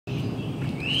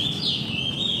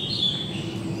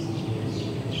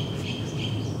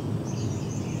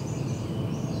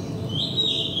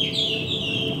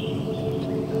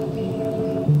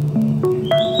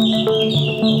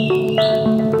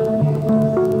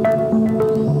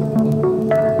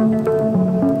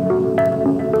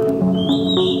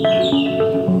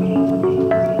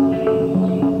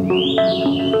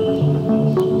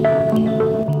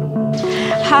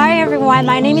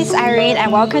everyone, my name is Irene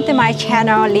and welcome to my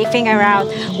channel Leafing Around,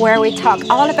 where we talk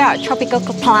all about tropical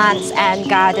plants and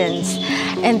gardens.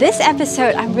 In this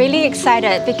episode, I'm really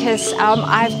excited because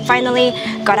I finally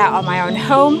got out on my own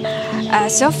home.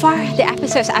 So far, the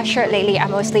episodes I've shared lately are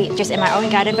mostly just in my own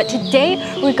garden, but today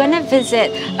we're gonna visit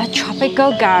a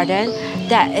tropical garden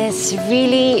that is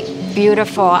really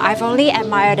beautiful. I've only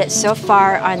admired it so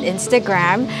far on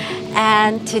Instagram,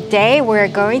 and today we're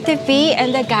going to be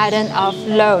in the garden of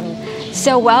Wong.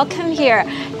 So welcome here,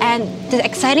 and the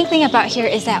exciting thing about here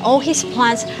is that all his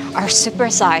plants are super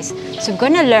sized. So I'm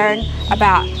gonna learn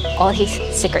about all his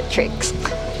secret tricks.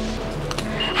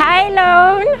 Hi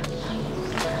Wong!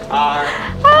 Hi.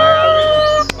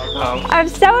 I'm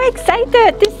so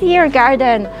excited to see your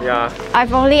garden. Yeah.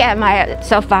 I've only admired it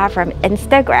so far from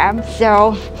Instagram.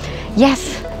 So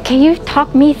yes, can you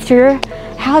talk me through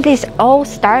how this all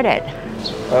started?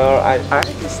 I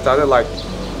actually started like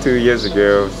 2 years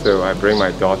ago. So I bring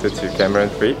my daughter to Cameron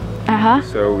Creek.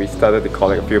 So we started to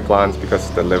collect a few plants because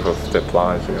of the level of the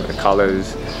plants, you know, the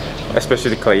colors,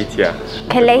 especially the calathea.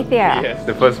 Calathea? Yes,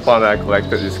 the first plant I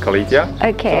collected is calathea.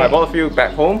 Okay. So I bought a few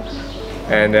back home,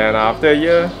 and then after a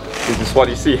year, this is what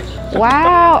you see.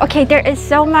 Wow, okay, there is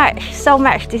so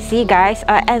much to see, guys,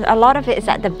 and a lot of it is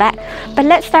at the back. But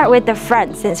let's start with the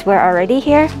front since we're already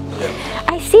here. Yeah.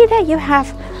 I see that you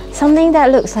have something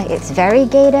that looks like it's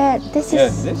variegated. This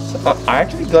is... I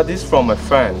actually got this from my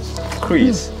friend,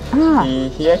 Chris.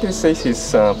 He actually says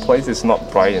his place is not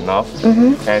bright enough,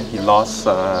 and he lost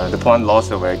the plant lost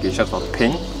the variegation of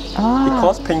pink. He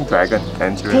calls pink dragon,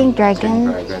 anthurium. Pink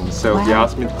dragon. So he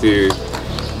asked me to,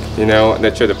 you know,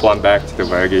 nurture the plant back to the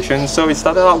variegation. So it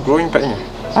started out growing pink.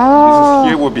 This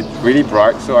here would be really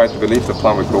bright, so I believe the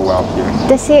plant would grow well here.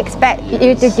 Does he expect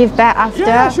you to give back after?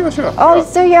 Yeah, sure. Oh, yeah.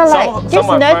 so you're like just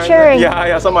nurturing?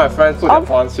 Some of my friends put their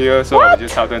plants here, so I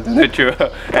just help them to nurture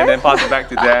and then pass it back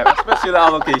to them,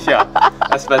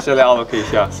 especially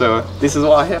alocasia. So this is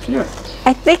what I have here.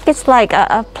 I think it's like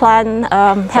a plant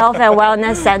health and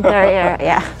wellness center here.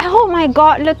 Yeah. Oh my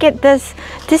God! Look at this.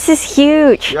 This is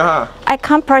huge. Yeah. I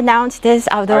can't pronounce this,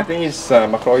 although I think it's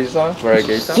mycorrhiza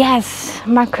variegata. Yes,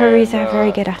 mycorrhiza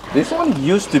variegata. This one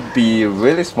used to be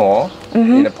really small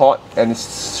in a pot and it's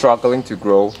struggling to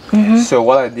grow. So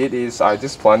what I did is I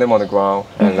just plant them on the ground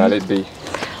and let it be.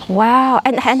 Wow!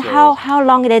 And so, how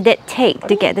long did it take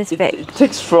to get this big? It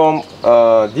takes from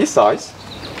this size.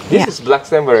 This is black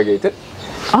stem variegated.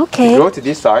 Okay. It grow to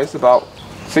this size about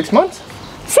 6 months.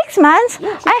 6 months?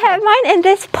 Yeah, 6 I had mine in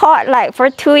this pot like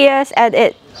for 2 years and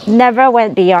it never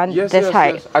went beyond this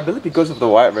height. Yes. I believe because of the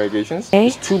white variegations, okay.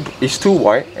 It's too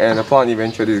white and the plant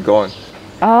eventually is gone.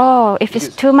 Oh, if it's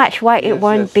too much white, it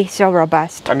won't be so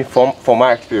robust. I mean, from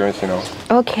my experience, you know.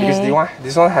 Okay. Because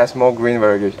this one has more green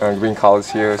green colors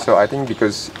here, so I think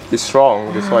because it's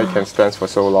strong, that's why it can stand for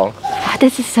so long. Oh,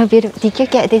 this is so beautiful. Did you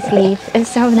get this leaf?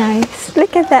 It's so nice.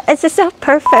 Look at that. It's just so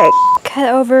perfect. Cut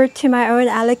over to my own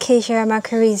Alocasia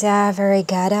mycorrhiza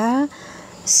variegata.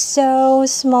 So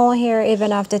small here,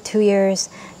 even after 2 years,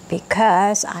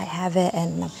 because I have it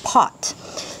in a pot.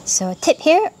 So a tip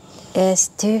here is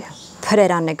to put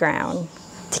it on the ground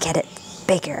to get it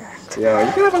bigger. Yeah,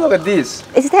 you can have a look at this.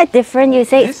 Is that different? You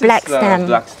say it's black stem.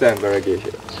 Black stem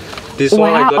variegation. This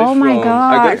one I got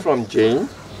I got it from Jane.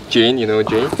 Jane, you know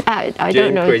Jane? I Jane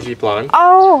don't know. Crazy Plant.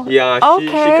 Oh, yeah. okay.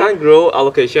 She can't grow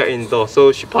alocasia indoors,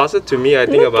 so she passed it to me. I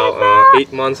think about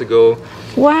 8 months ago.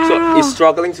 Wow. So it's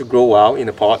struggling to grow well in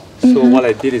a pot. So what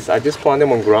I did is I just plant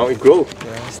them on ground. It grows.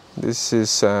 Yeah. This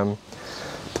is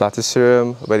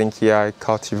platycerium, Weddingkii,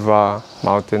 cultivar,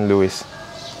 mountain Louis.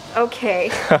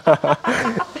 Okay.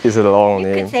 It's a long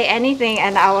name. You could say anything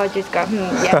and I will just go,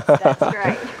 yes, that's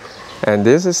right. And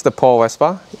this is the Paul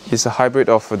Vespa. It's a hybrid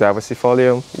of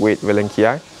diversifolium with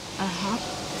Weddingkii.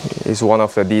 It's one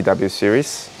of the DW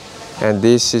series. And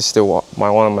this is one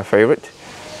of my favorite.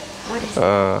 What is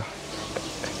it?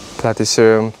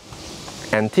 Platycerium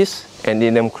antis,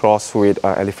 Anthurium crossed with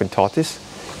elephant tortoise.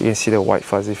 You can see the white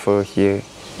fuzzy fur here.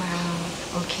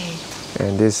 Wow, okay.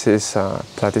 And this is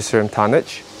Platycerium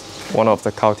tarnage, one of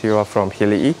the cultivar from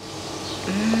Hilly.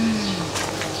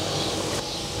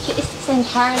 Is this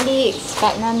entirely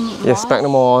sphagnum moss? Yes,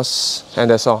 sphagnum moss,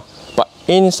 and that's all. But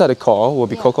inside the core will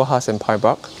be cocoa husk and pine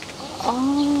bark.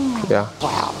 Oh. Yeah.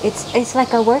 Wow, it's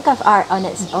like a work of art on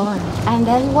its own. And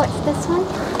then what's this one?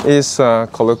 It's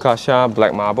Colocasia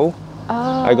black marble.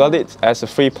 Oh. I got it as a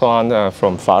free plant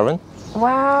from Farron.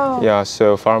 Wow. Yeah,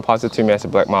 so Farron passed it to me as a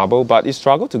black marble, but it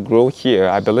struggled to grow here,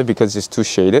 I believe, because it's too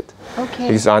shaded.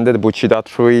 Okay. It's under the buchida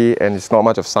tree and it's not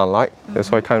much of sunlight.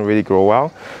 That's why it can't really grow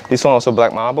well. This one also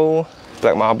black marble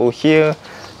here,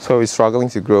 So it's struggling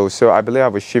to grow. So I believe I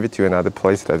will shift it to another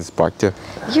place that is brighter.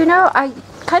 You know, I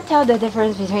can't tell the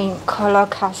difference between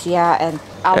colocasia and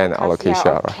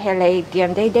Alocasia, or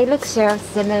caladium. They look so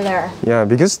similar. Yeah,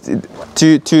 because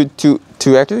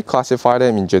to actually classify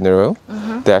them in general,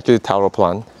 they're actually taro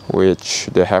plant, which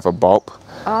they have a bulb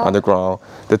on the ground.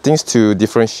 The things to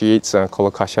differentiate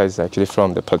colocasia is actually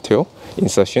from the petiole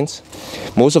insertions.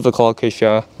 Most of the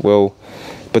colocasia will,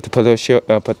 but the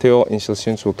petiole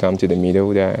insertions will come to the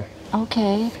middle there.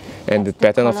 Okay. And the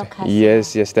pattern of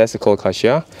yes, that's the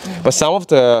colocasia. But some of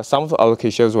the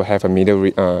alocasias will have a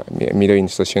middle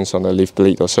insertions on the leaf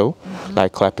blade also,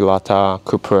 like Clepilata,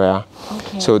 Cuprea.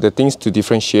 Okay. So the things to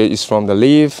differentiate is from the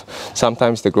leaf,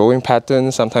 sometimes the growing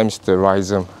pattern, sometimes the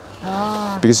rhizome.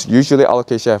 Because usually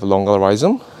alocasia have a longer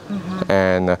rhizome,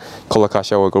 and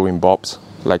colocasia will grow in bulbs,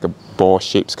 like a ball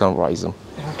shaped kind of rhizome.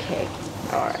 Okay.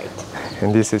 All right.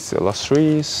 And this is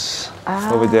Alocasia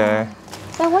over there.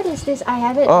 So what is this? I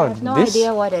have no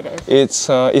idea what it is.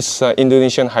 It's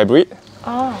Indonesian hybrid.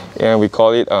 Oh. And we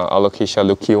call it Alocasia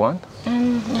lukiwan.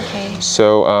 Okay.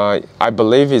 So I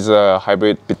believe it's a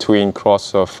hybrid between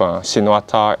cross of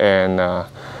Sinuata and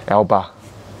Alba.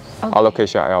 Okay.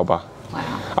 Alocasia alba.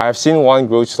 Wow. I have seen one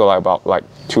grow to about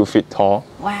 2 feet tall.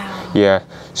 Wow. Yeah.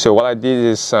 So what I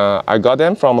did is I got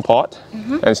them from a pot,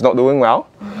 and it's not doing well.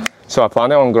 So I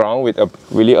planted on ground with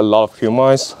a lot of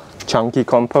humus, chunky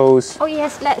compost. Oh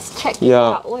yes, let's check it Yeah,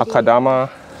 out. What akadama.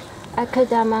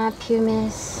 Akadama,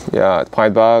 pumice. Yeah,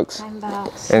 pine bugs. Pine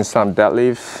bugs. And some dead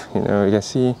leaf. You know, you can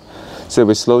see. So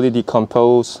we slowly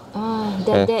decompose. Oh,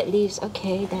 dead leaves.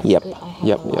 Okay, that's Yep. good. I have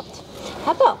Yep. a lot.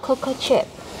 How about cocoa chip?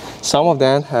 Some of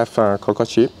them have cocoa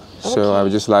chip, so I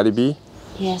will just let it be.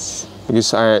 Yes.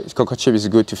 Because cocoa chip is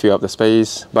good to fill up the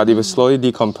space, but it will slowly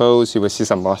decompose. You will see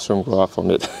some mushroom grow up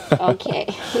from it. Okay.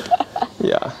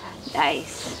 Yeah.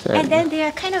 Nice. And then they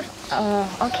are kind of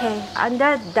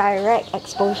under direct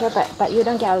exposure, but you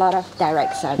don't get a lot of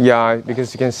direct sun. Yeah,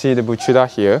 because you can see the buchuda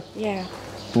here. Yeah.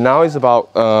 Now it's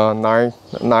about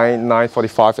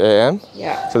 9:45 a.m.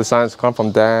 Yeah. So the sun has come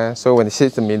from there. So when it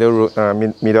hits the middle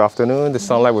afternoon, the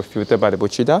sunlight will filter by the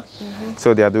buchuda.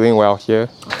 So they are doing well here.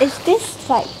 Is this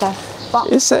like the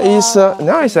fox?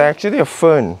 No, it's actually a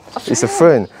fern. It's a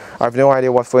fern. I have no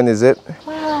idea what fern is it.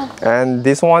 Wow. And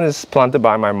this one is planted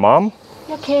by my mom.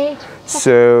 Okay.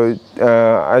 So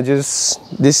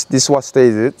this what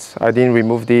stays it. I didn't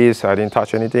remove this. I didn't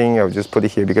touch anything. I just put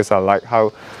it here because I like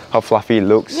how fluffy it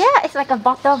looks. Yeah, it's like a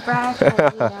bottle brush. And,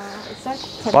 it's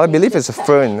so Well, I believe it's a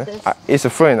fern. It's a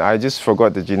fern. I just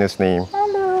forgot the genus name.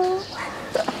 Hello.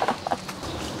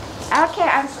 Okay,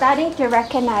 I'm starting to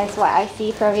recognize what I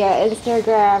see from your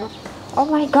Instagram. Oh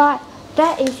my god,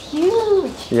 that is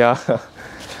huge. Yeah.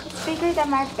 It's bigger than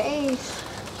my face.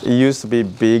 It used to be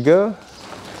bigger,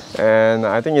 and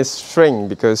I think it's shrinking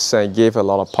because I gave a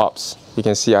lot of pups. You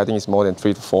can see, I think it's more than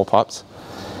 3 to 4 pups.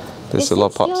 There's Is a lot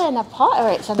it of pups. still in a pot or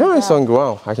it's on the No, ground? it's on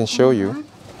ground. I can show you.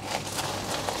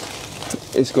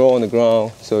 It's grown on the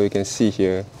ground, so you can see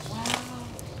here. Wow.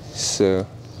 So,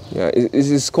 yeah,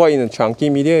 it's quite in a chunky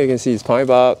media. You can see it's pine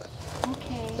bark,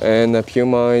 and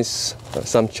pumice,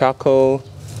 some charcoal,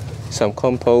 some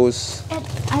compost. And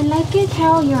I like it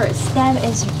how your stem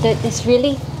is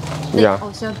really big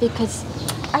also, because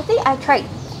I think I tried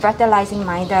fertilizing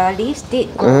mine. The leaves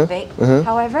did grow big.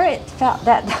 However, it felt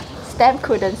that the stem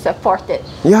couldn't support it.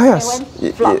 Yes.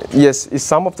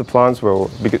 Some of the plants will,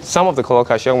 because some of the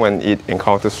colocasia, when it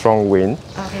encounters strong wind,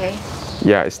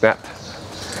 it snapped.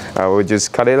 I will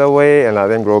just cut it away and let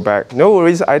them grow back. No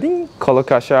worries. I think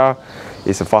colocasia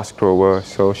is a fast grower,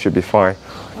 so should be fine.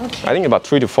 I think about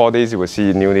 3 to 4 days you will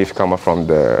see new leaf come up from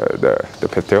the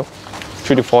petiole.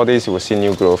 3 to 4 days you will see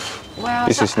new growth. Wow,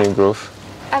 this is new growth.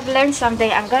 I've learned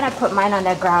something. I'm gonna put mine on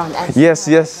the ground. And yes.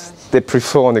 They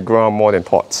prefer on the ground more than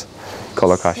pots.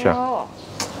 Colocasia. So,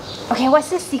 okay, what's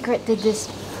the secret to this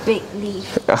big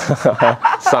leaf?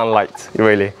 Sunlight,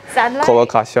 really. Sunlight?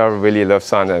 Colocasia really love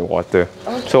sun and water.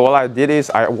 Okay. So what I did is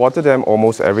I water them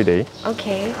almost every day.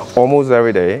 Okay. Almost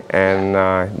every day, and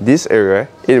this area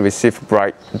it receives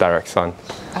bright direct sun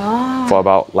for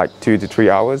about 2 to 3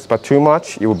 hours. But too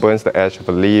much, it will burn the edge of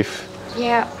the leaf.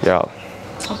 Yeah. Yeah.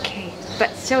 Okay,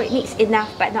 but so it needs enough,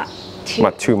 but not too.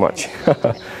 Not too much.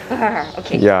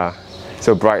 Okay. Yeah.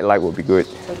 So bright light will be good.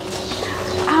 Okay.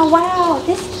 Oh wow,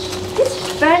 this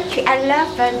fern tree. I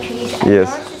love fern trees. And yours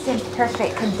is in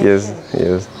perfect condition.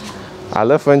 Yes. I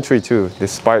love fern tree too,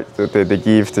 despite they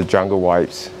give the jungle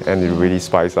vibes and it really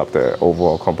spice up the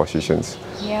overall compositions.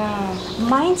 Yeah.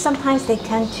 Mine sometimes they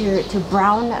tend to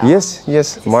brown. Yes.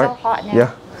 It's so hot now.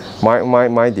 Yeah.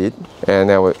 Mine did. And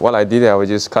what I did, I would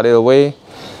just cut it away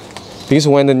Because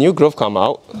when the new growth come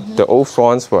out, the old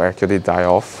fronds will actually die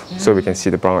off, so we can see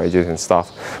the brown edges and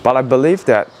stuff. But I believe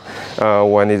that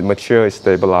when it matures,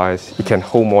 stabilized, it can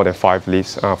hold more than 5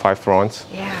 leaves, 5 fronds.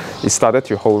 Yeah. It started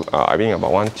to hold, I think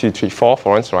about 1, 2, 3, 4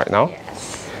 fronds right now.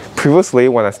 Yes. Previously,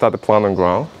 when I started plant on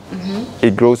ground,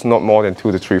 it grows not more than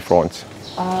 2 to 3 fronds.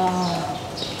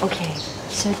 Oh, okay.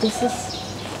 So this is.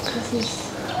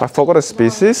 I forgot the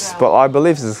species, but I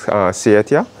believe it's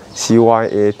Cyathea,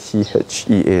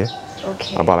 Cyathea.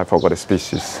 Okay. But I forgot the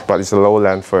species. But it's a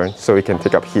lowland fern, so it can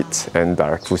take up heat and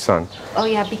direct full sun. Oh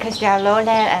yeah, because they are lowland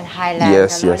and highland.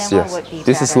 Yes, the yes, lowland yes. one would be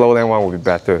This better. is lowland one would be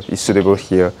better. It's suitable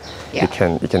here. Yeah. It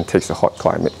can take the hot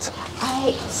climate.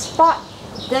 I spot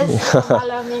this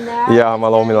Malomina. Yeah,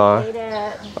 Malomina.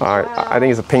 I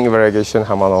think it's a pink variegation,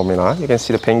 Malomina. You can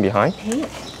see the pink behind. Pink?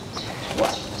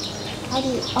 What? How do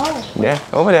you? Oh. Yeah,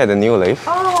 over there, the new leaf.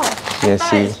 Oh. You can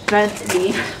see. It's burnt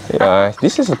leaf. Yeah,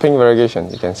 this is the pink variegation.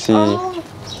 You can see. Oh.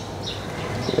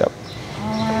 Yep.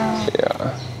 Wow.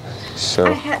 Yeah. So.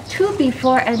 I had 2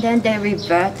 before and then they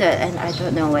reverted and I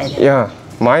don't know where they Yeah,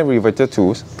 mine reverted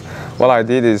too. What I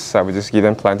did is I would just give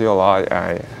them plenty of light.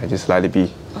 I just let it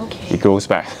be. Okay. It grows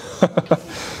back.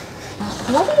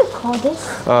 What do you call this?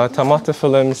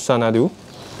 Tomatophyllum sanadu.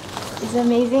 It's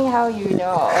amazing how you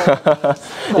know.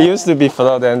 It used to be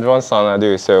philodendron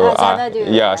sanadu. So Sanadu,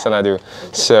 yeah, yeah. sanadu.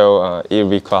 So it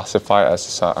reclassified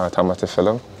as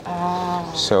tomatophyllum.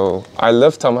 Oh. So I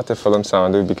love tomatophyllum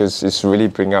sanadu because it's really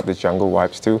bring up the jungle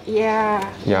vibes too. Yeah.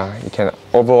 Yeah, it can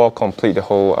overall complete the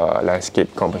whole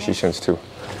landscape compositions too.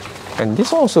 And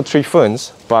these are also tree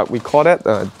ferns, but we call that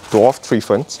dwarf tree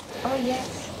ferns. Oh yes.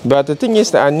 But the thing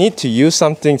is that I need to use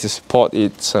something to support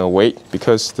its weight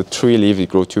because the tree leaf it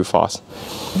grow too fast.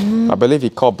 I believe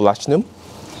it's called Blachnum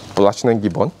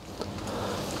gibbon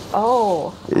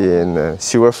Oh. in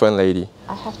silver fern lady.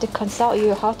 I have to consult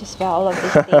you how to spell all of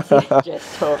these things you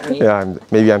just told me. Yeah,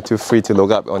 maybe I'm too free to look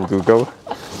up on Google.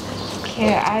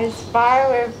 Okay, I spy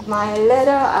with my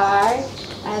little eye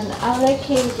an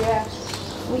alocasia,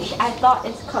 which I thought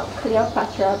is called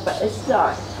Cleopatra, but it's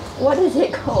not. What is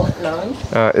it called, Lon?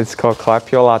 It's called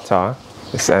Clapiolata.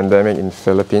 It's endemic in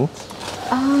Philippines.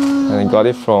 Oh. And I got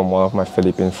it from one of my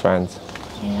Philippine friends.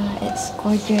 Yeah, it's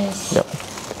gorgeous. Yep.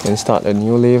 And start a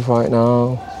new leaf right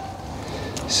now.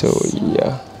 So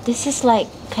yeah. This is like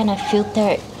kind of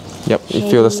filtered. Yep, you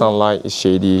feel the sunlight, it's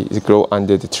shady, it grows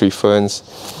under the tree ferns.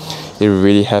 It's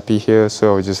really happy here,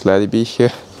 so I'll just let it be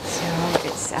here. So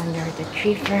it's under the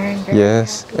tree fern.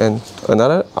 Yes, and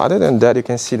other than that, you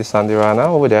can see the Sandirana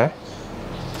over there.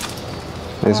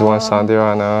 There's one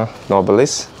Sandirana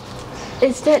nobilis.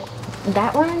 Is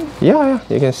that one? Yeah,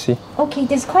 you can see. Okay,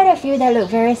 there's quite a few that look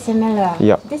very similar.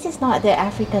 Yeah. This is not the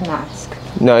African mask.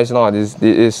 No, it's not. It's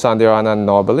Sandirana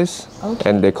nobilis, Okay.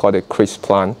 and they call it crisp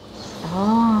plant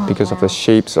because of the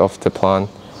shapes of the plant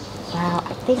Wow,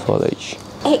 I think. foliage.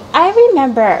 Hey, I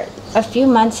remember a few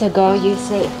months ago you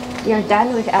said you're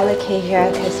done with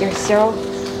alocasia because you're so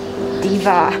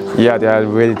diva. Yeah, they are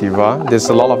really diva. There's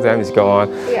a lot of them is gone,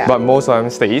 Yeah. but most of them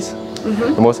stays.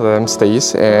 Most of them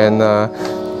stays, and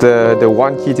the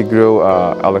one key to grow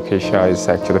alocasia is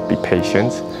actually be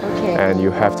patient, and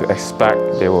you have to expect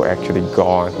they will actually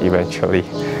gone eventually.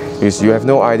 Because you have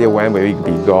no idea when will it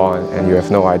be gone, and you have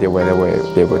no idea whether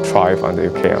they will thrive under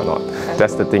your care or not.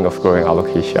 That's the thing of growing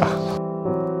alocasia.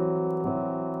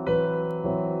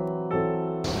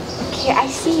 Okay, I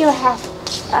see you have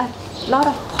a lot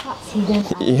of pots hidden.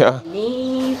 Yeah.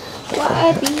 Underneath. What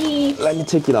are these? Let me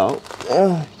take it out.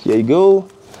 Here you go.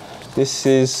 This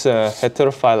is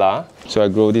heterophylla. So I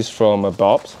grow this from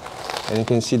bulbs, and you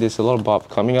can see there's a lot of bulbs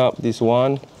coming up. This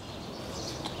one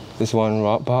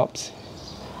bulbs.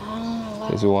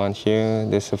 There's one here.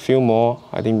 There's a few more.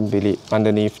 I think really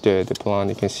underneath the plant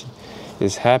you can see.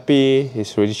 It's happy.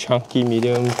 It's really chunky,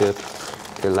 medium.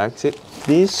 They like it.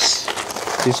 This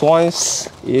one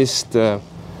is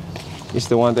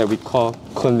the one that we call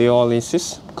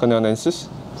Corneolensis.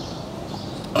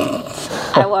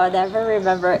 I will never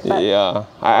remember it. But Yeah,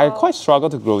 I quite struggle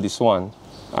to grow this one.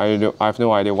 I have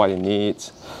no idea what it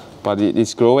needs, but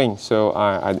it's growing. So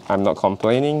I'm not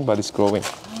complaining, but it's growing.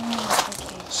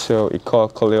 So it's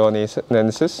called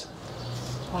Corneolensis.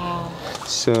 Wow.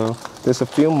 So there's a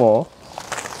few more.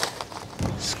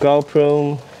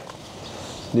 Scalprum.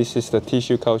 This is the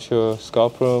tissue culture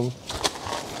scalprum.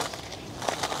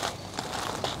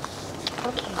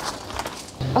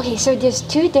 Okay, so there's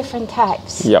 2 different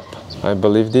types. Yep. I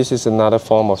believe this is another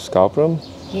form of scalprum.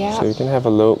 Yeah. So you can have a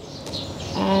look.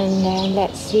 And then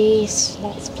let's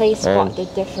play spot the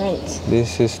difference.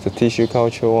 This is the tissue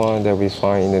culture one that we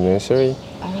find in the nursery.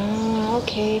 Ah,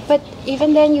 Okay, but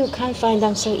even then you can't find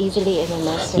them so easily in the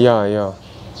nursery. Yeah, yeah.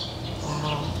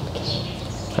 Wow, okay.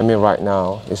 I mean, right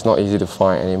now, it's not easy to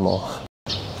find anymore.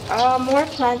 More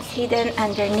plants hidden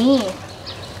underneath.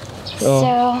 Oh.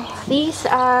 So these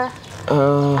are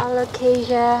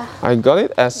Alocasia. I got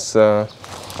it as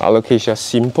Alocasia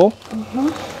simple.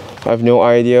 I have no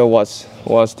idea what's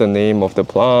the name of the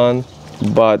plant,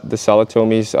 but the seller told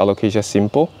me it's Alocasia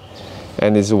simple,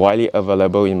 and it's widely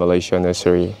available in Malaysia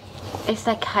nursery. It's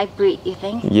like hybrid, you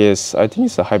think? Yes, I think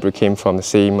it's a hybrid, came from the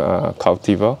same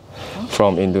cultivar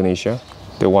from Indonesia,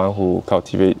 the one who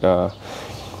cultivate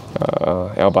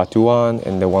El Batuan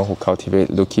and the one who cultivate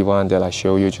Lukiwan that I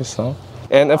showed you just now.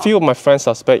 And a few of my friends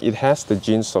suspect it has the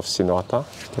genes of Sinuata.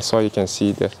 That's why you can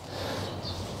see the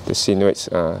sinuate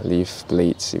leaf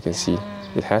blades. You can see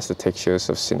it has the textures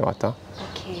of Sinuata.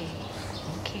 Okay,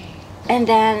 okay. And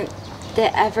then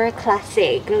the ever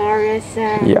classic glorious.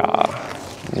 Yeah,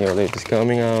 new leaf is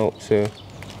coming out. So.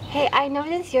 Hey, I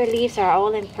noticed your leaves are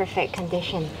all in perfect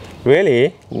condition.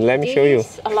 Really? Let me show you.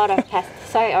 Use a lot of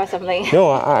pesticide or something?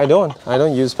 No, I don't. I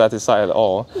don't use pesticide at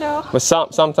all. No. But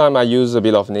sometimes I use a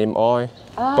bit of neem oil.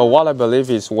 But what I believe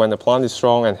is when the plant is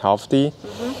strong and healthy,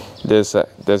 there's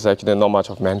actually not much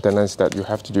of maintenance that you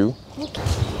have to do. Okay.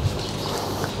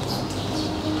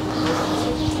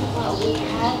 What we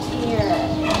have here.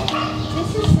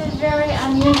 This is a very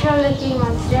unusual looking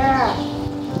monstera.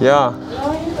 Yeah.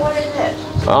 What is it?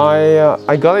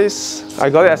 I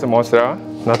got it as a monstera,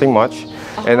 nothing much.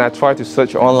 And I tried to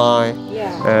search online.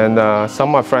 Yeah. And some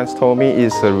of my friends told me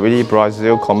it's a really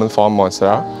Brazil common form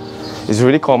monstera. It's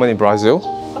really common in Brazil.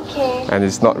 Okay. And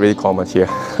it's not really common here.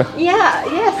 Yeah,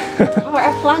 yes. Or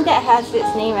a plant that has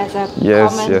its name as a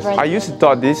Yes, common yes. I used to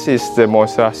thought this is the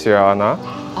Monstera sierrana.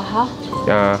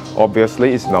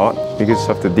 Obviously it's not because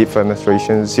of the deep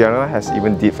fenestration. Sierrana has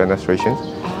even deep fenestration.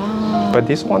 But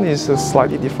this one is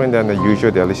slightly different than the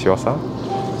usual deliciosa.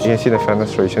 You can see the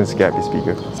fenestration's gap is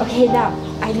bigger. Okay, now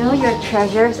I know your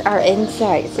treasures are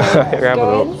inside, so let's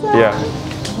go inside.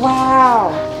 Yeah.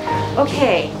 Wow.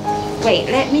 Okay. Wait,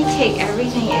 let me take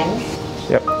everything in.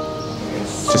 Yep.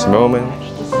 Just a moment.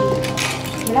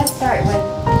 Okay, let's start with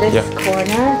this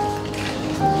corner.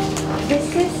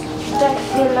 This is the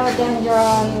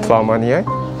philodendron. Plamanii?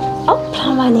 Oh,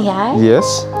 Plamanii?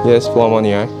 Yes, yes,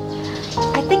 Plamanii.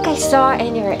 I think I saw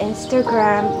in your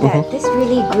Instagram that this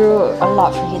really grew a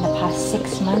lot for you in the past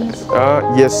 6 months.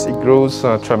 Yes, it grows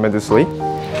tremendously.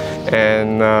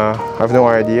 And I have no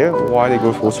idea why they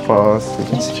grow so fast.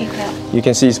 You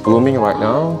can see it's blooming right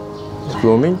now. It's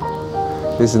blooming.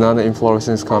 There's another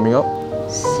inflorescence coming up.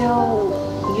 So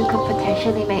you could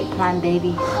potentially make plant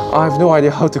babies. I have no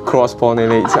idea how to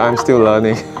cross-pollinate. I'm still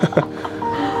learning.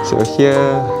 So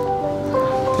here.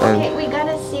 Okay, we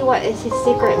gotta see what is his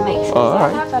secret mix. I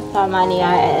have a Plamanii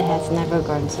and it has never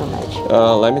grown so much.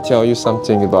 Let me tell you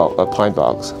something about pine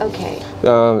bugs. Okay.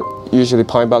 Usually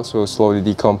pine bugs will slowly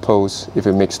decompose if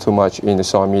it mix too much in the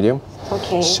soil medium.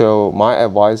 Okay. So my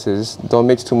advice is don't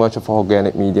mix too much of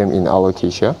organic medium in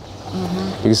Alocasia.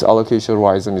 Because Alocasia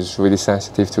rhizome is really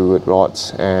sensitive to root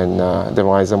rots, and the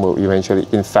rhizome will eventually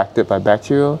infected by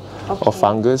bacteria or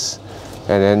fungus,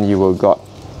 and then you will got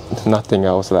nothing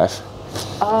else left.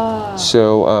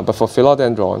 So, but for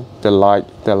philodendron, they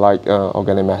like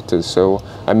organic matter. So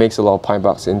I mix a lot of pine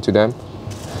bugs into them.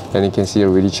 And you can see a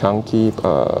really chunky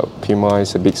puma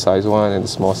is a big size one and a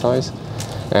small size.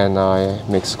 And I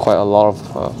mix quite a lot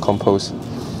of compost.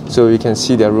 So you can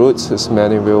see the roots is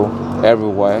manual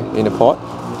everywhere in the pot.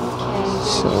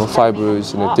 So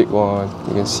fibrous in the thick one,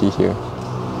 you can see here.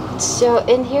 So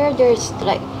in here there's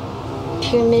like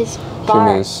pumice bark.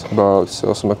 Pumice, barks,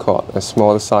 also called a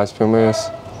smaller size pumice.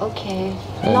 Okay.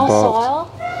 And no bark.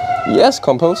 soil? Yes,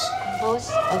 compost.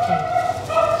 Compost? Okay.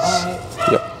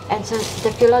 Alright. Yep. And so the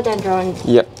philodendron.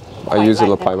 Yep. I use a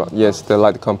lot of pine bark. Yes, they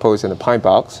like the compost and the pine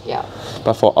barks. Yeah.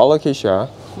 But for Alocasia,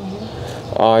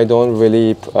 I don't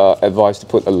really advise to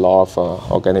put a lot of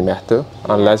organic matter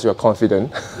unless you're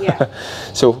confident. Yeah.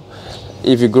 So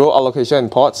if you grow Alocasia in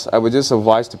pots, I would just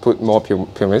advise to put more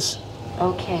pumice.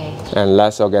 Okay. And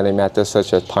less organic matter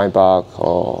such as pine bark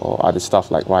or other stuff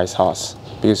like rice husks,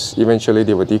 because eventually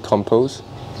they will decompose.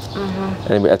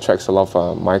 And it attracts a lot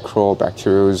of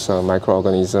microbacteria,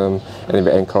 microorganisms, and it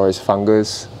will encourage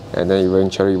fungus, and then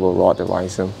eventually will rot the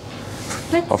rhizome.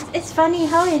 But it's funny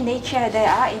how in nature there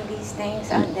are in these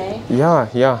things, aren't they? Yeah,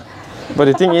 yeah. But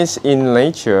the thing is, in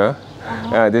nature,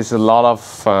 there's a lot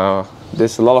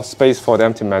of space for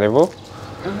them to maneuver.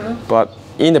 But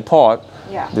in the pot,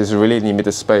 there's really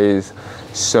limited space.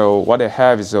 So what they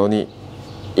have is only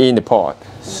in the pot.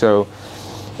 So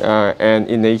and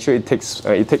in nature it takes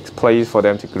place for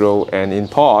them to grow, and in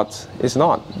pots it's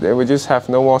not. They will just have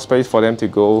no more space for them to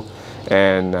go,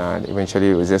 and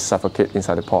eventually it will just suffocate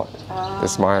inside the pot.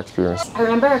 That's my experience. I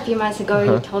remember a few months ago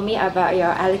you told me about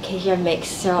your alocasia mix,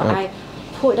 so I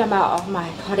pulled them out of my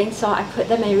potting soil. I put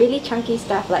them in really chunky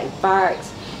stuff like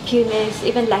barks, pumice,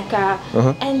 even leca,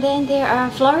 and then they are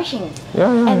flourishing.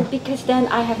 And because then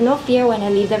I have no fear when I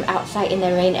leave them outside in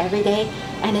the rain every day,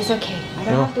 and it's okay. I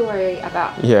don't have to worry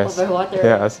about overwatering.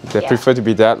 Yes, they prefer to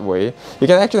be that way. You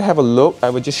can actually have a look.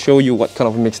 I will just show you what kind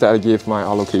of mix that I gave my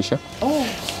alocasia. Oh,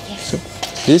 yes. So,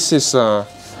 this is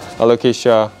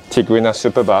Alocasia tigrina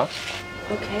superba.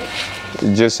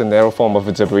 Okay. Just a narrow form of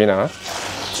a zebrina.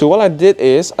 So what I did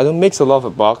is I don't mix a lot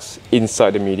of bugs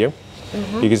inside the medium,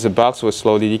 because the bugs will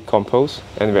slowly decompose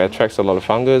and will attract a lot of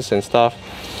fungus and stuff.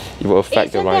 It will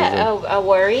affect the rhizome. Isn't that a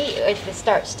worry if it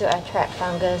starts to attract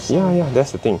fungus? Yeah,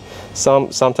 that's the thing.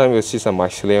 Sometimes we'll see some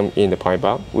mycelium in the pine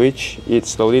bark, which it's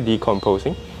slowly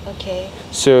decomposing. Okay.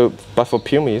 So, but for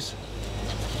pumice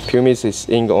is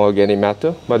inorganic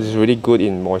matter, but it's really good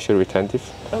in moisture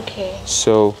retentive. Okay.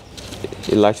 So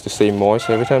it likes to stay moist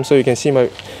every time. So you can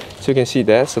see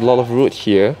there's a lot of root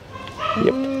here.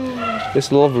 Yep. There's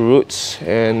a lot of roots,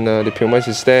 and the pumice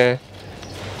is there,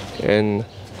 and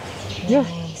yeah.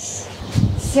 Nice.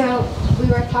 So we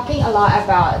were talking a lot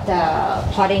about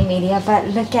the potting media, but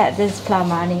look at this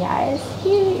Plumania. It's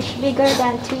huge, bigger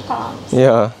than 2 palms.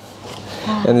 Yeah.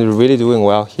 And it's really doing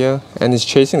well here, and it's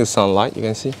chasing the sunlight. You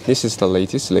can see this is the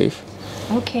latest leaf.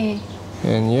 Okay.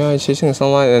 And yeah, it's chasing the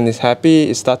sunlight, and it's happy.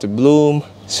 It starts to bloom.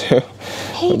 So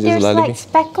hey, there's like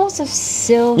speckles of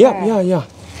silver. Yeah.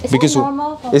 Is because that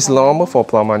normal for it's normal for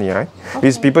Plumania.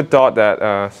 Because people thought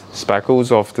that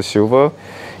speckles of the silver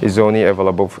is only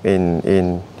available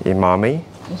in Mame.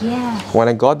 Yeah. When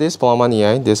I got this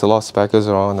Plumania, there's a lot of speckles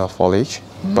around the foliage,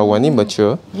 but when it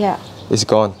matures, it's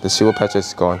gone. The silver patch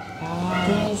is gone.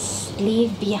 This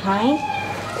leaf behind?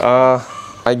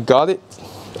 I got it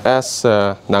as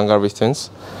Nanga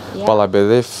resistance, but I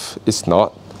believe it's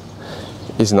not.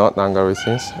 It's not Nanga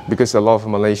resistance, because a lot of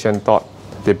Malaysians thought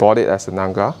they bought it as a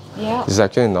Nanga. Yeah. It's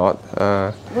actually not.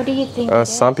 What do you think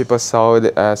some people saw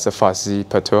it as a fuzzy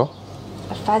petiole.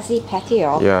 A fuzzy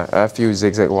petiole? Yeah,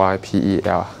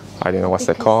 FUZZYPEL. I don't know what's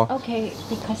that called. Okay,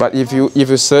 because but if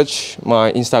you search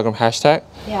my Instagram hashtag,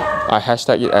 I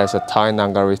hashtag it as a Thai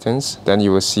Nanga resistance, then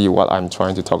you will see what I'm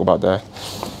trying to talk about there.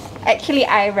 Actually,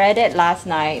 I read it last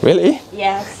night. Really?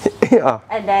 Yes. Yeah.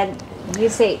 And then you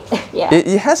say,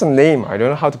 It has a name. I don't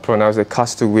know how to pronounce it.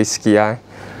 Castuwhiskia.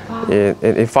 Wow.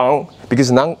 It found,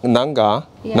 because Nanga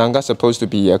is supposed to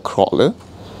be a crawler.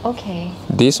 Okay.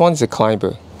 This one is a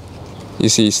climber. You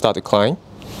see, it start to climb.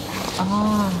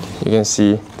 You can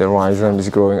see the rhizome is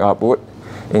growing upward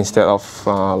instead of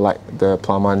like the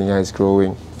Plumania is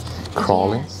crawling.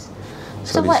 Yes.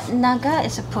 So what, Naga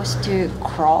is supposed to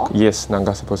crawl? Yes,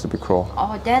 Naga is supposed to be crawl.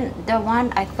 Oh, then the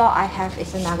one I thought I have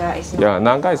is a Naga. Is not. Yeah,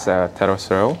 Naga is a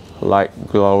pterosaur, like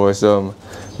Glorosum,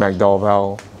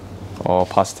 McDowell, or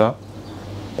Pasta.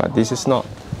 But this is not.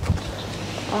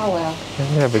 Oh well. Let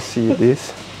me have a see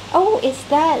this. Oh, is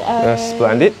that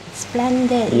Splendid?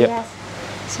 Splendid, yes.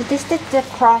 So this is the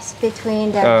cross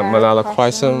between the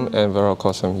Melalochrysum and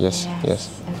Verochrysum, yes.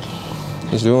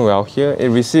 Okay. It's doing well here. It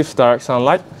receives direct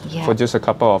sunlight for just a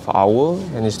couple of hours,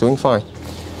 and it's doing fine. A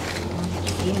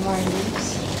few more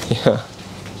leaves. Yeah.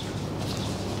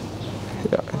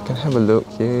 Yeah, you can have a look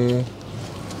here.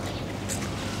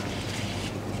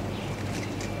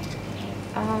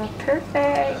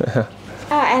 Perfect.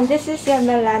 And this is your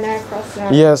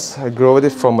Melanochrysum. Yes, I grew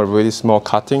it from a really small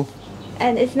cutting.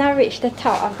 And it's now reached the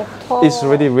top of the pole. It's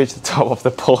already reached the top of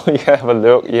the pole. You can have a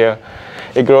look here.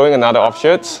 It's growing another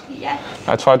offshoot. Yes.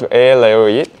 I tried to air layer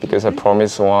it because I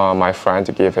promised one of my friend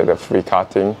to give it a free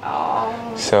cutting.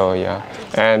 Oh. So yeah,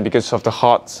 and because of the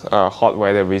hot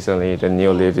weather recently, the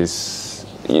new leaf is,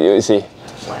 you see,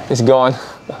 it's gone.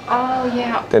 Oh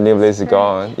yeah. The new leaf is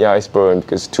gone. Yeah, it's burned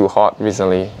because it's too hot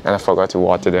recently, and I forgot to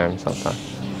water them sometimes.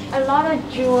 A lot of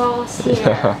jewels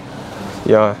here.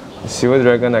 Yeah. Silver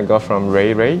dragon I got from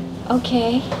Ray.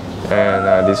 Okay.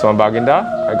 And this one Baginda,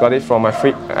 I got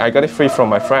it free from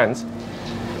my friends.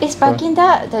 Is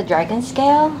Baginda the dragon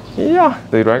scale? Yeah,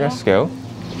 the dragon scale.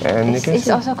 And it's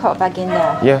also called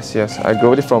Baginda. Yes. I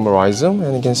grew it from a rhizome,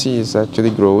 and you can see it's actually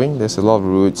growing. There's a lot of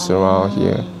roots around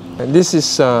here. And this is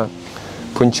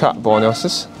Punchat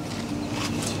borneosus.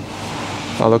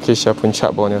 Alocasia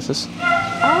Punchat borneosus. Oh,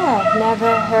 I've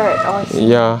never heard or seen.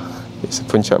 Yeah, it's a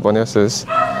Punchat borneosus.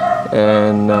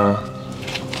 And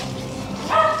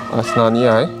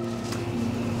Asnanii.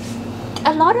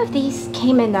 a lot of these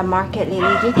came in the market, Lily. Do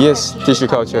you think Yes, they're tissue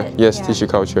culture. Yes, yeah. tissue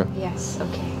culture. Yes,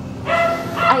 okay.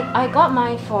 I got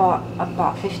mine for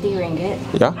about 50 ringgit.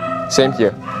 Yeah, same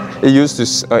here. It used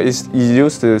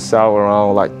to sell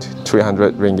around like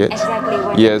 300 ringgit.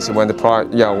 Exactly. Yes, when the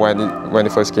product, yeah, when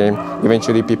it first came,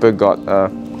 eventually people got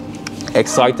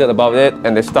excited about it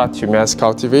and they start to mass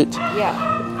cultivate.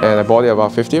 Yeah. And I bought it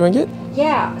about 50 ringgit.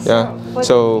 Yeah. Yeah. For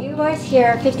So the viewers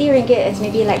here, 50 ringgit is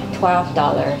maybe like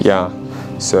 $12. yeah,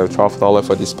 so $12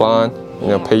 for this plant. You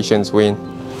know, patience win.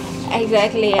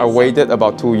 Exactly. I waited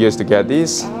about 2 years to get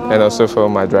this, and also for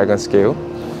my dragon scale.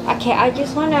 Okay, I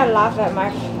just want to laugh at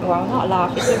my, well, not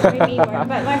laugh, it's a very mean word,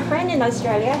 but my friend in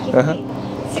Australia, he paid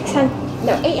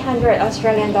 800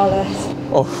 Australian dollars.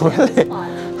 Oh, really?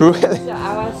 Really? So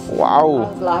I was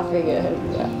Wow. laughing at him.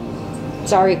 Yeah.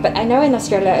 Sorry, but I know in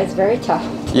Australia it's very tough.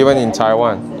 Even in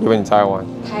Taiwan. Taiwan?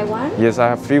 Yes, I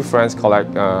have few friends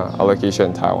collect alocasia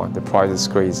in Taiwan. The price is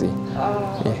crazy.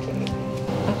 Oh, okay.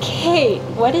 Okay,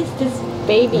 what is this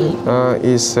baby?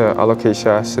 It's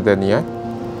Alocasia sedenii,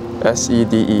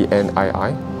 Sedenii.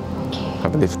 Okay. I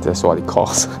believe that's what it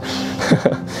calls.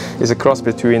 It's a cross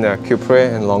between Cupre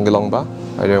and Longilongba.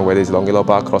 I don't know whether it's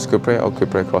Longilongba cross Cupre or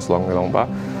Cupre cross Longilongba,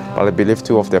 but I believe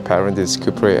two of their parents is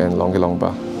Cupre and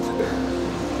Longilongba.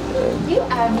 You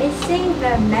are missing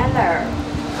the mallor.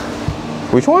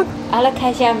 Which one?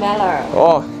 Alocasia mallor.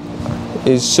 Oh,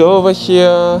 it's over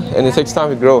here and it takes time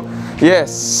to grow.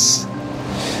 Yes.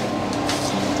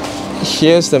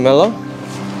 Here's the melon.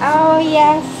 Oh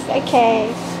yes,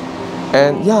 okay.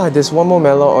 And yeah, there's one more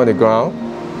melon on the ground.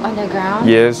 On the ground?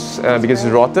 Yes, because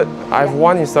it's rotted. I have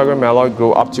one Instagram melon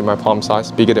grow up to my palm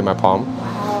size, bigger than my palm.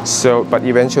 Wow. So, but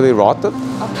eventually rotted.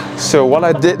 So what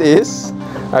I did is,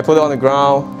 I put it on the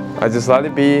ground. I just let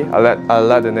it be. I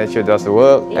let the nature does the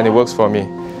work, and it works for me.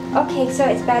 Okay, so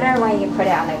it's better when you put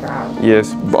it on the ground.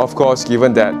 Yes, but of course,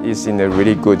 given that it's in a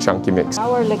really good chunky mix.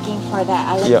 Now we're looking for that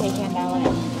alocasia melon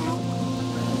on the ground.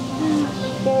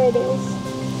 There it is.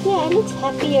 Yeah, it looks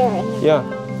happier in the Yeah.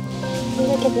 ground.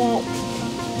 Look at that.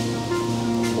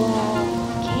 Wow.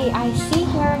 Okay, I see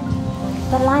here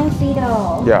the lime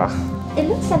fiddle. Yeah. It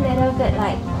looks a little bit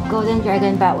like golden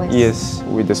dragon, but with Yes,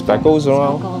 with the speckles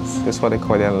around. speckles. That's what they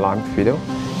call it, lime fiddle.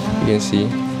 You can see.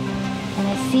 And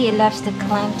I see it loves to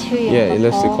climb too. Yeah, it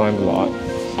loves to climb a lot.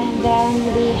 And then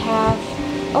we have,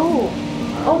 oh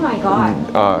my god.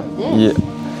 Yeah.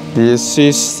 This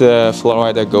is the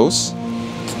Florida ghost.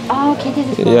 Oh, okay, this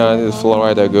is Yeah, this is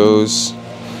Florida ghost.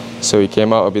 So it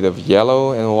came out a bit of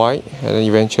yellow and white, and then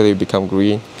eventually become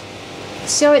green.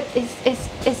 So it's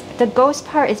the ghost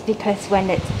part is because when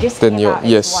it just came out,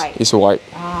 it's yes, white. it's white.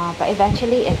 But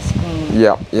eventually it's green.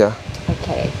 Yeah, yeah.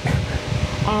 Okay.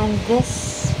 And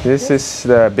this This is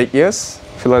the big ears,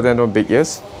 philodendron big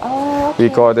ears. Oh, okay. We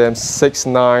call them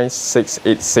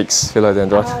 69686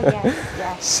 philodendron. Oh, yes,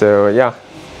 yes. So yeah,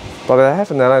 but I have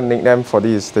another nickname for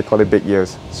these. They call it big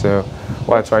ears. So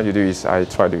what I try to do is I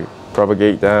try to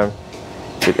propagate them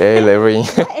with air layering.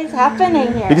 What is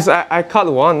happening here? Because I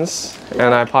cut once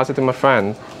and I pass it to my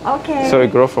friend. Okay. So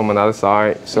it grows from another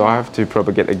side. So I have to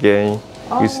propagate again.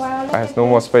 Oh, Because wow, look I have at no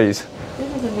more space.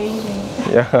 This is amazing.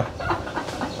 Yeah.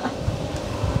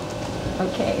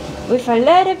 Okay. With a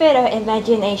little bit of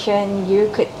imagination, you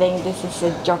could think this is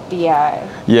a Jopia.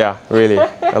 Yeah, really.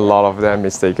 A lot of them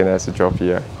mistaken as a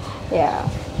Jopia. Yeah.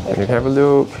 You can have a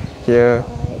look here.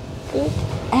 Alright, good.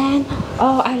 And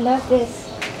oh, I love this.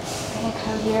 When I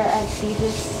come here, I see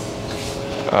this.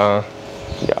 Yeah,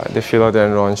 the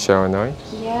philodendron Sharonite.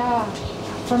 Yeah.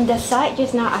 From the side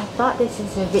just now, I thought this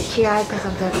is a Vichii because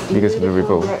of the Because of the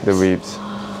beautiful ripple, the ribs.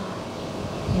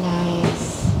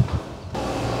 Nice.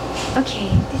 Okay,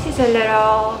 this is a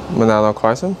little. Manala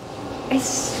chrysanthemum.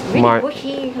 It's really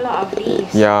bushy, a lot of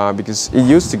leaves. Yeah, because it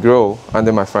used to grow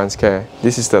under my friend's care.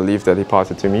 This is the leaf that he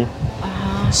passed to me.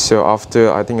 So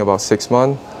after I think about 6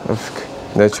 months of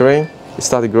nurturing, it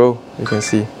started to grow. You can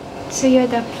see. So you're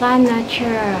the plant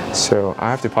nurturer. So I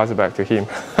have to pass it back to him.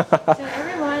 So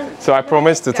everyone. So I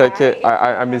promised to take care.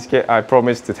 I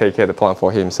promised to take care of the plant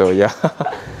for him. So yeah,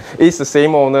 it's the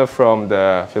same owner from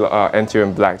the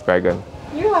anthurium black dragon.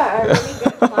 You are a really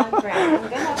good plant friend. I'm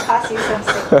gonna pass you some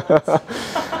signals.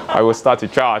 I will start to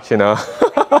charge, you know. I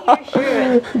think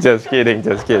you should. Just kidding,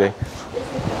 just kidding.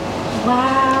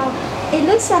 Wow, it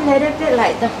looks a little bit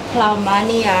like the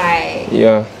Ploumanii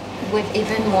Yeah. with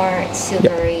even more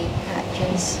silvery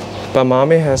patches. But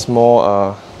Mame has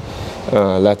more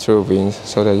lateral veins,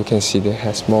 so that you can see it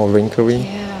has more wrinkling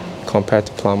compared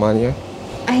to Ploumania.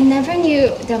 I never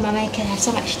knew the Mame can have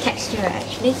so much texture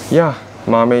actually. Yeah,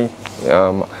 Mame.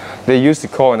 They used to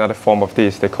call another form of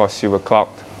this. They call silver cloud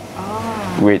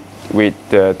with with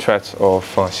the threads of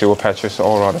silver patches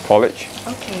all around the foliage.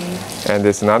 Okay. And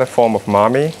there's another form of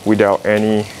mame without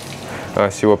any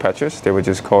silver patches. They would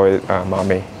just call it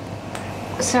mame.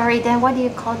 Sorry, then what do you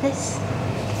call this?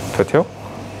 Petal.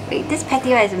 Wait, this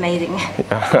petal is amazing.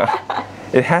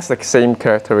 It has the same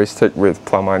characteristic with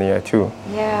Plumania too.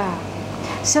 Yeah.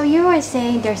 So you were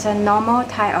saying there's a normal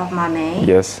type of mame.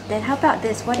 Yes. Then how about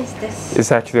this? What is this?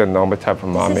 It's actually a normal type of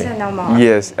mame. This is a normal.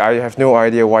 Yes, I have no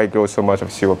idea why it grows so much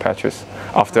of silver patches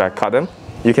after I cut them.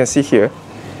 You can see here.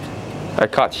 I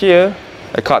cut here,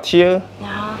 I cut here.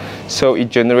 Yeah. So it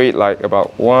generates like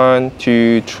about 1,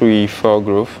 2, 3, 4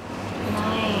 growth.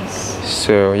 Nice.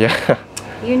 So yeah.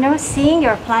 You know, seeing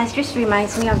your plants just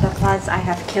reminds me of the plants I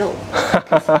have killed.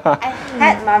 I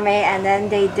had mame and then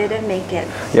they didn't make it.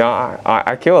 Yeah,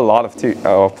 I kill a lot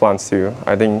of plants too.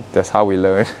 I think that's how we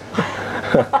learn.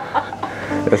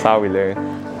 That's how we learn.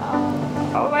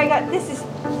 Oh my god, this is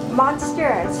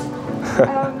monstrous.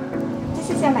 This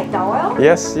is a McDowell?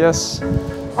 Yes, yes.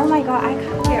 Oh my god, I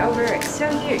can't get over it. It's so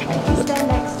huge. Could you stand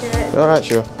next to it? Alright,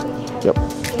 sure. Yep.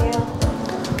 Scale.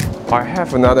 I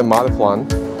have another mother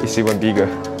plant. It's even bigger.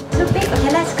 So big. Okay,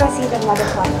 let's go see the mother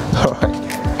plant.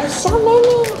 Alright. There's so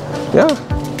many. Yeah,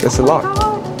 there's a lot.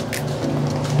 God.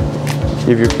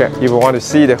 If you want to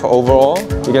see the overall,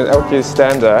 you can actually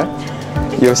stand there.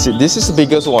 You'll see this is the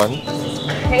biggest one.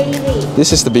 Crazy.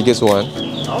 This is the biggest one.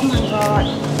 Oh my god.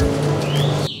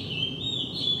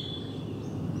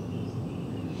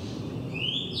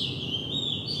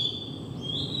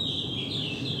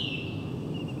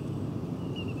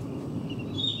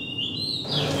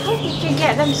 How did you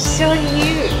get them so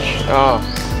huge? Oh,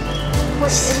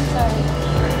 What's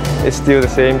inside? it's still the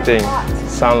same thing.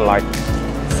 Sunlight.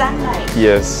 Sunlight.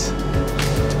 Yes.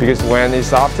 Because when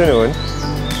it's afternoon,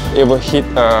 it will hit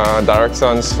direct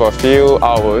suns for a few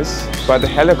hours, but the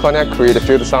heliconia create a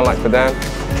field of sunlight for them,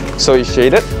 so it's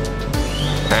shaded,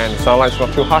 and the sunlight's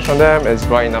not too harsh on them, and it's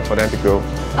bright enough for them to grow.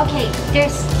 Okay,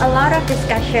 there's a lot of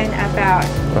discussion about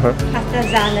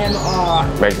Plataxanum or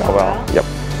McDowell. Yep.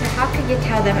 So how can you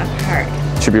tell them apart?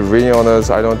 To be really honest,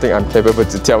 I don't think I'm capable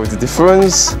to tell the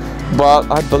difference, but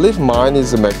I believe mine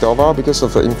is a McDowell because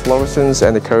of the inflorescence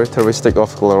and the characteristic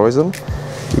of colorism.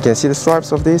 You can see the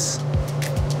stripes of this.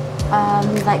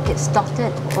 Like it's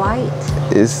dotted white.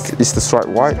 Is the stripe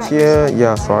white here?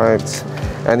 Yeah, striped.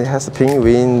 And it has the pink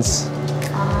veins,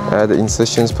 the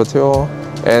insertions petal.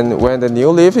 And when the new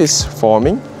leaf is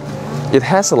forming, it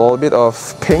has a little bit of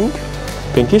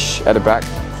pinkish at the back.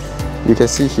 You can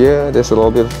see here, there's a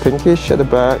little bit of pinkish at the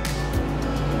back.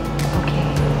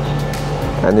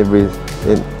 Okay. And it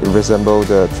resembles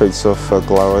the traits of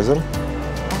colorism.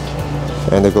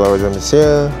 Okay. And the colorism is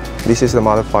here. This is the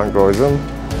mother plant colorism.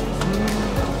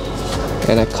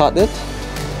 And I cut it.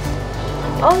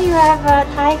 Oh, you have a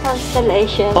Thai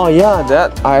constellation. Oh yeah,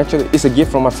 that it's a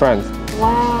gift from my friend.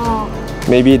 Wow.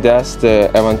 Maybe that's the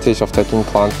advantage of taking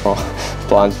plants from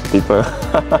people.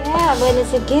 Yeah, when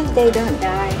it's a gift, they don't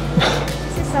die.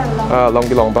 This is a long.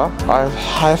 Longilongba. I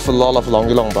have a lot of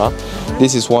longilongba.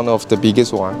 This is one of the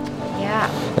biggest one. Yeah.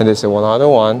 And there's one other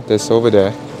one that's over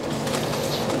there.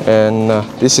 And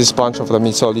this is bunch of the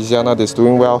Mitsolisiana that's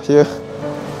doing well here.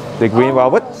 The green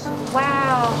velvet.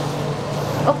 Wow.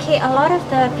 Okay, a lot of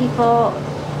the people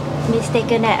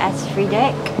mistaken it as free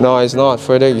deck. No, it's not.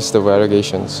 Further is the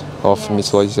variegations of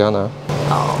Mitsolisiana.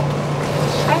 Oh.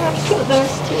 I have killed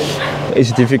those too.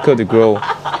 It's difficult to grow.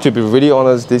 To be really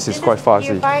honest, this is quite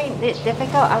fuzzy. You find it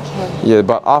difficult? Okay. Yeah,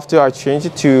 but after I changed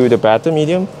it to the better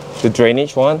medium, the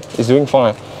drainage one, it's doing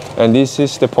fine. And this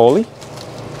is the poly.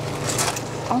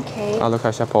 Okay.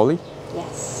 Alocasia poly.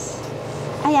 Yes.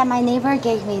 Oh yeah, my neighbor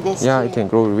gave me this. Yeah, too. it can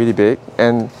grow really big.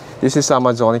 And this is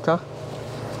Amazonica.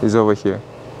 It's over here.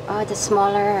 Oh, the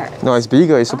smaller. No, it's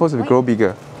bigger. It's supposed to grow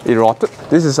bigger. It rotted.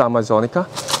 This is Amazonica.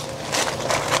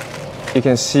 You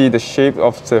can see the shape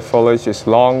of the foliage is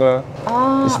longer.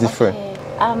 Oh, it's different. Okay.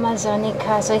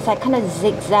 Amazonica, so it's like kind of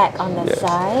zigzag on the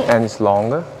side. And it's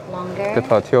longer. Longer. The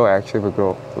petiole actually will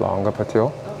grow longer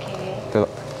petiole. Okay. The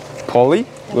poly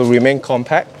will remain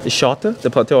compact. It's shorter. The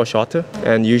petiole is shorter.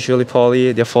 And usually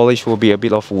poly, the foliage will be a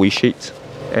bit of V-shaped.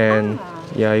 And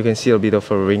yeah, you can see a bit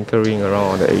of a wrinkling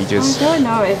around the edges. I don't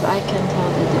know if I can tell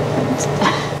the difference.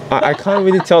 I can't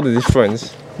really tell the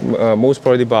difference. Most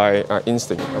probably by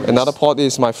instinct. Another pot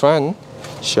is my friend.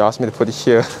 She asked me to put it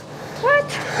here. What?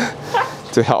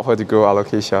 To help her to grow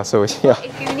alocasia. So yeah.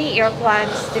 If you need your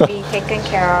plants to be taken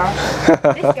care of,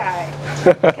 this guy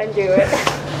can do it.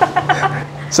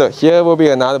 So here will be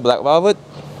another black velvet.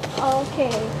 Okay.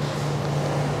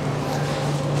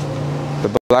 The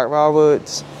black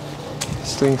velvet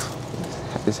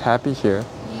is happy here.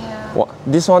 Yeah.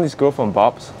 This one is grown from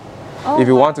bulbs. Oh, if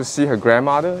you wow. want to see her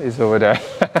grandmother, it's over there.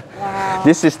 Wow.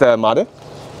 This is the mother.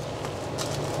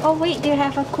 Oh wait, do you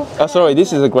have a cupra? Oh, sorry,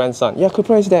 this is the grandson. Yeah,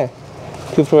 cupra is there.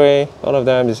 Cupra, all of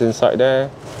them is inside there.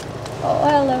 Oh,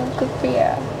 hello,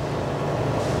 cupra.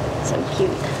 So cute.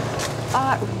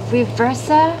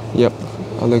 Reversa. Yep,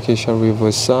 Alocasia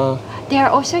reversa. There are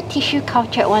also tissue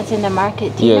cultured ones in the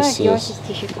market. Do you know if yours is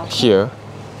tissue cultured? Here.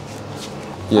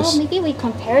 Yes. Oh, maybe we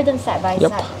compare them side by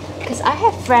Yep. side. Because I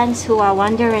have friends who are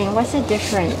wondering what's the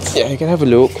difference. Yeah, you can have a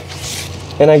look.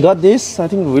 And I got this, I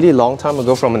think, really long time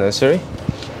ago from a nursery.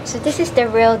 So this is the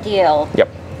real deal. Yep,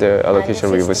 the And Alocasia this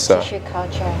is the reversa. tissue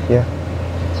culture. Yeah.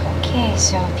 Okay,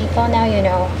 so people now you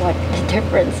know what the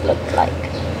difference looks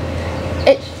like.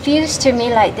 It feels to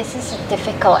me like this is a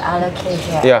difficult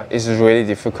alocasia. Yeah, it's really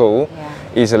difficult. Yeah.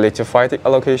 It's a litrophytic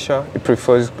alocasia. It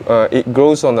prefers, it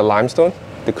grows on the limestone,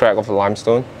 the crack of the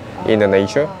limestone in the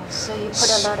nature. So you put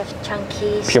a lot of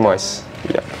chunky Pumice.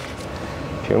 Yeah.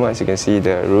 Pumice, you can see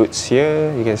the roots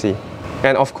here, you can see.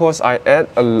 And of course, I add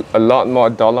a lot more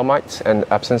dolomite and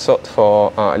Epsom salt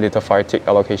for litrophytic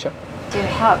alocasia. to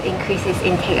help increase its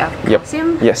intake of Yep.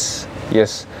 calcium. Yes.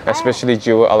 Yes. Especially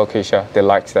jewel alocasia, they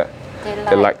like that.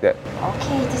 They like that.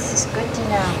 Okay, this is good to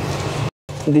know.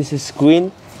 This is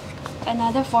green.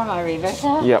 Another form of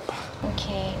reversal? Yep.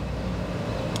 Okay.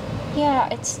 Yeah,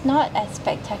 it's not as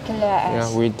spectacular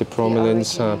as Yeah, with the prominent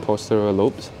posterior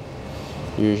lobes.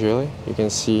 Usually, you can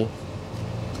see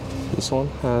this one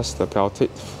has the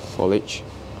peltate foliage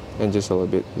and just a little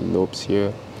bit lobes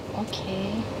here.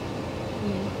 Okay.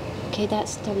 Okay,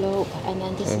 that's the lobe, and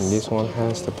then this And is. this one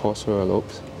has the posterior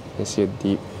lobes. You can see a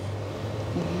deep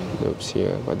lobes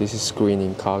here, but this is green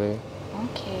in color.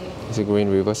 Okay. It's a green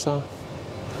reversa,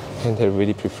 and they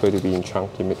really prefer to be in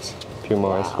chunky mix.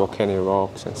 Pumice, volcanic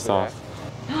rocks and stuff.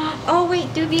 Oh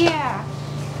wait, dubia!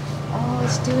 Oh,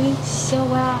 it's doing so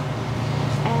well,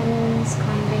 and it's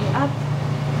climbing up.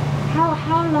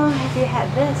 How long have you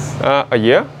had this? A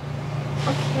year?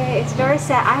 Okay, it's very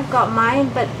sad. I've got mine,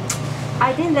 but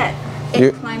I didn't let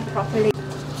it climb properly.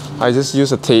 I just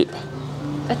use a tape.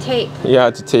 A tape. Yeah,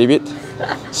 to tape it.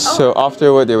 So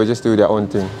afterward, they will just do their own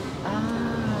thing.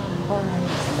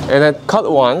 And I cut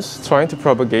once, trying to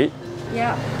propagate.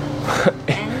 Yeah.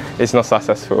 It's not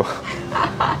successful.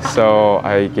 So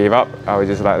I gave up. I would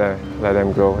just let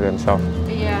them grow themselves.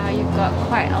 Yeah, you've got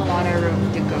quite a lot of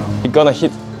room to go.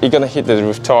 You're gonna hit the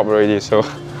rooftop already. So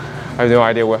I have no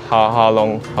idea how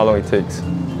long it takes.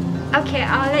 Okay,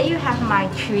 I'll let you have my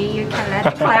tree. You can let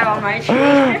it climb on my tree.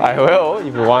 I will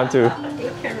if you want to.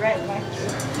 You can ride my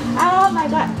tree. Oh my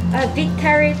god, a big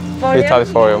terrifolium.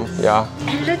 Platycerium, yeah.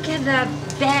 And look at the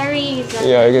berries.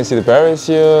 Yeah, you can see the berries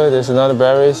here. There's another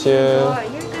berries here. Oh,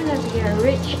 you're gonna be a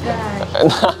rich guy.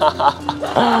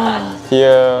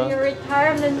 Here. Your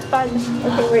retirement fund.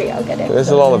 Okay, wait, I'll get it. There's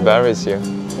a lot of berries here.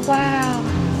 Wow.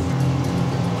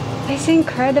 It's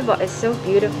incredible. It's so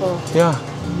beautiful. Yeah.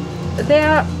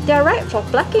 They're ripe for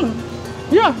plucking.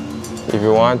 Yeah. If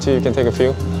you want to, you can take a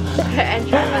few. And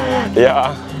try my luck.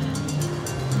 Yeah.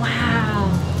 Wow.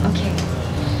 Okay.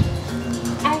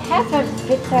 I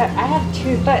have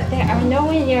two, but they are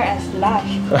nowhere near as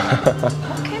lush.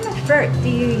 What kind of fertilizer do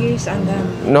you use on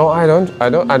them? No, I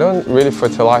don't really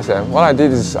fertilize them. What I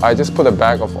did is I just put a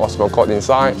bag of osmocote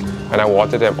inside and I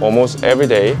water them almost every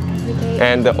day.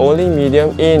 And the only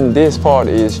medium in this pot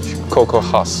is cocoa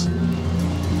husk.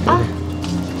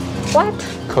 What?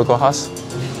 Cocoa husk.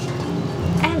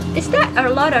 And is that a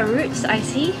lot of roots I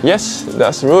see? Yes,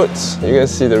 that's roots. You can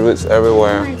see the roots Oh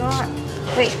everywhere. my god.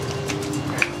 Wait.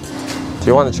 Do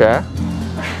you want a chair?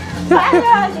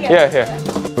 Yeah, here.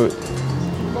 Root.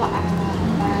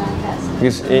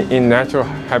 Because in natural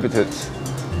habitats,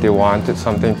 they wanted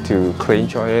something to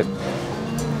clinch on it.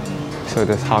 So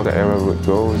that's how the arrowroot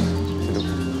grows.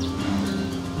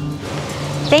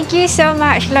 Thank you so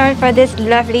much, Lauren, for this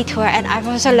lovely tour, and I've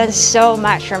also learned so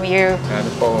much from you.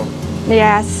 Wonderful.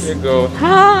 Yes. Here you go.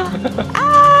 Ah!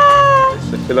 It's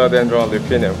the philodendron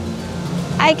lupinum.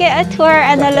 I get a tour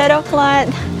and a little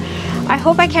plant. I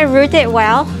hope I can root it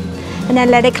well and then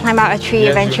let it climb out a tree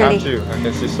eventually. Yes, you have to. I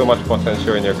can see so much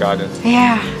potential in your garden.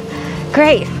 Yeah,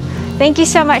 great. Thank you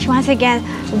so much once again.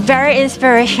 Very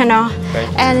inspirational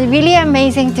and really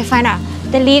amazing to find out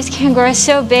the leaves can grow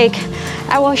so big.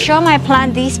 I will show my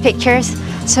plant these pictures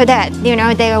so that, you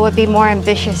know, they will be more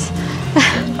ambitious.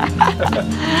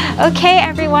 Okay,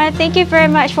 everyone, thank you very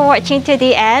much for watching to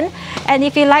the end. And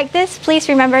if you like this, please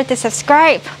remember to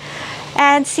subscribe.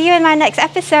 And see you in my next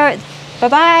episode.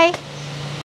 Bye-bye.